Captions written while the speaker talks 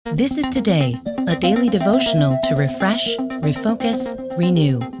This is Today, a daily devotional to refresh, refocus,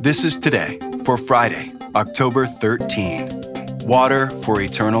 renew. This is Today for Friday, October 13. Water for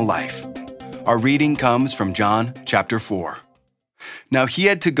eternal life. Our reading comes from John chapter 4. Now he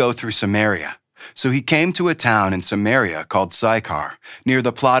had to go through Samaria. So he came to a town in Samaria called Sychar, near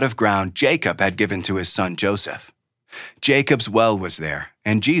the plot of ground Jacob had given to his son Joseph. Jacob's well was there,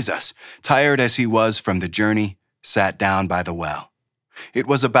 and Jesus, tired as he was from the journey, sat down by the well. It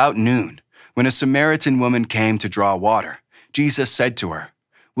was about noon. When a Samaritan woman came to draw water, Jesus said to her,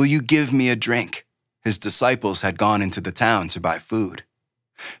 "Will you give me a drink?" His disciples had gone into the town to buy food.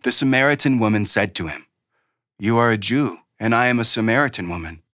 The Samaritan woman said to him, "You are a Jew, and I am a Samaritan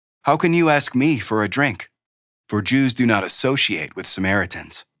woman. How can you ask me for a drink?" For Jews do not associate with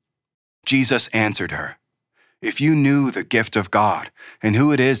Samaritans. Jesus answered her, "If you knew the gift of God and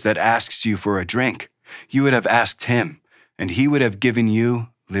who it is that asks you for a drink, you would have asked him, and he would have given you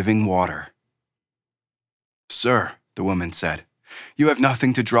living water." "Sir," the woman said, "you have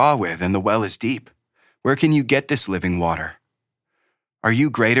nothing to draw with, and the well is deep. Where can you get this living water? Are you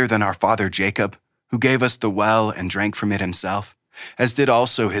greater than our father Jacob, who gave us the well and drank from it himself, as did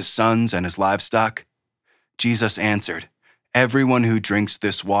also his sons and his livestock?" Jesus answered, "Everyone who drinks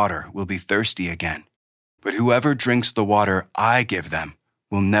this water will be thirsty again, but whoever drinks the water I give them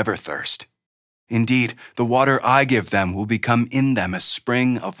will never thirst. Indeed, the water I give them will become in them a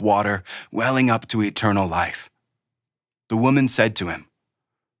spring of water welling up to eternal life." The woman said to him,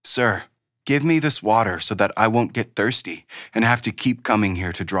 "Sir, give me this water so that I won't get thirsty and have to keep coming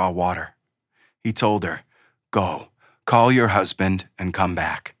here to draw water." He told her, "Go, call your husband and come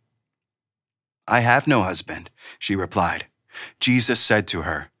back." "I have no husband," she replied. Jesus said to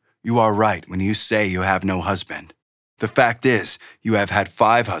her, "You are right when you say you have no husband. The fact is, you have had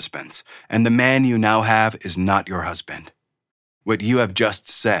 5 husbands, and the man you now have is not your husband. What you have just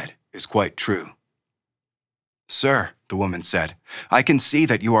said is quite true." "Sir," the woman said, "I can see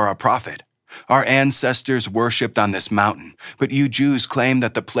that you are a prophet. Our ancestors worshipped on this mountain, but you Jews claim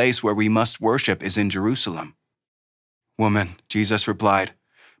that the place where we must worship is in Jerusalem." "Woman," Jesus replied,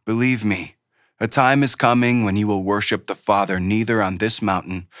 "believe me, a time is coming when you will worship the Father neither on this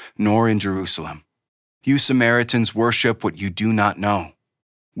mountain nor in Jerusalem. You Samaritans worship what you do not know.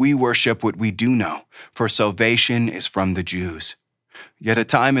 We worship what we do know, for salvation is from the Jews. Yet a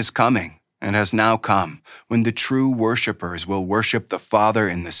time is coming, and has now come, when the true worshipers will worship the Father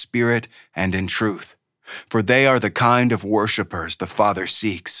in the Spirit and in truth, for they are the kind of worshipers the Father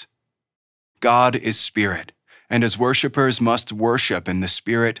seeks. God is Spirit, and his worshipers must worship in the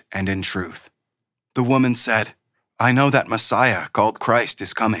Spirit and in truth." The woman said, "I know that Messiah, called Christ,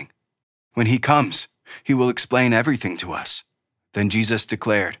 is coming. When he comes, he will explain everything to us." Then Jesus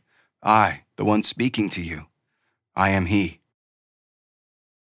declared, "I, the one speaking to you, I am he."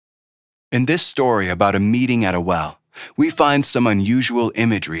 In this story about a meeting at a well, we find some unusual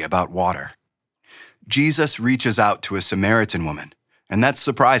imagery about water. Jesus reaches out to a Samaritan woman, and that's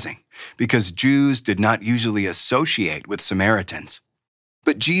surprising because Jews did not usually associate with Samaritans.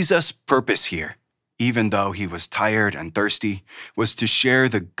 But Jesus' purpose here, even though he was tired and thirsty, was to share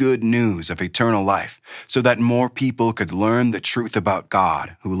the good news of eternal life so that more people could learn the truth about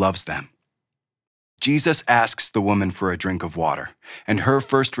God who loves them. Jesus asks the woman for a drink of water, and her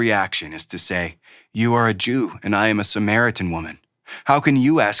first reaction is to say, "You are a Jew, and I am a Samaritan woman. How can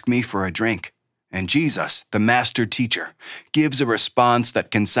you ask me for a drink?" And Jesus, the master teacher, gives a response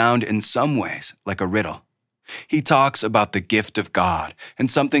that can sound in some ways like a riddle. He talks about the gift of God and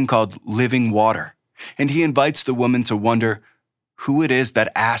something called living water, and he invites the woman to wonder who it is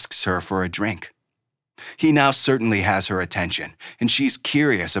that asks her for a drink. He now certainly has her attention, and she's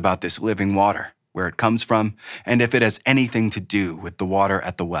curious about this living water, where it comes from, and if it has anything to do with the water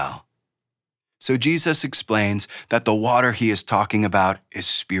at the well. So Jesus explains that the water he is talking about is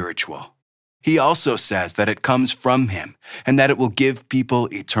spiritual. He also says that it comes from him, and that it will give people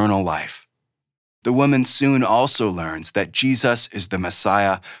eternal life. The woman soon also learns that Jesus is the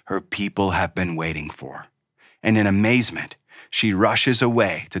Messiah her people have been waiting for. And in amazement, she rushes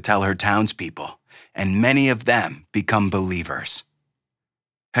away to tell her townspeople, and many of them become believers.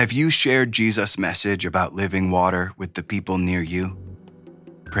 Have you shared Jesus' message about living water with the people near you?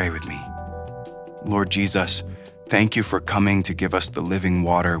 Pray with me. Lord Jesus, thank you for coming to give us the living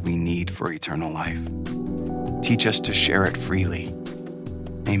water we need for eternal life. Teach us to share it freely.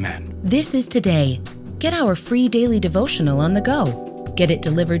 Amen. This is Today. Get our free daily devotional on the go. Get it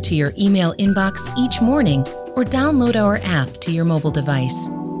delivered to your email inbox each morning or download our app to your mobile device.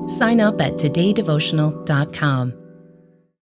 Sign up at todaydevotional.com.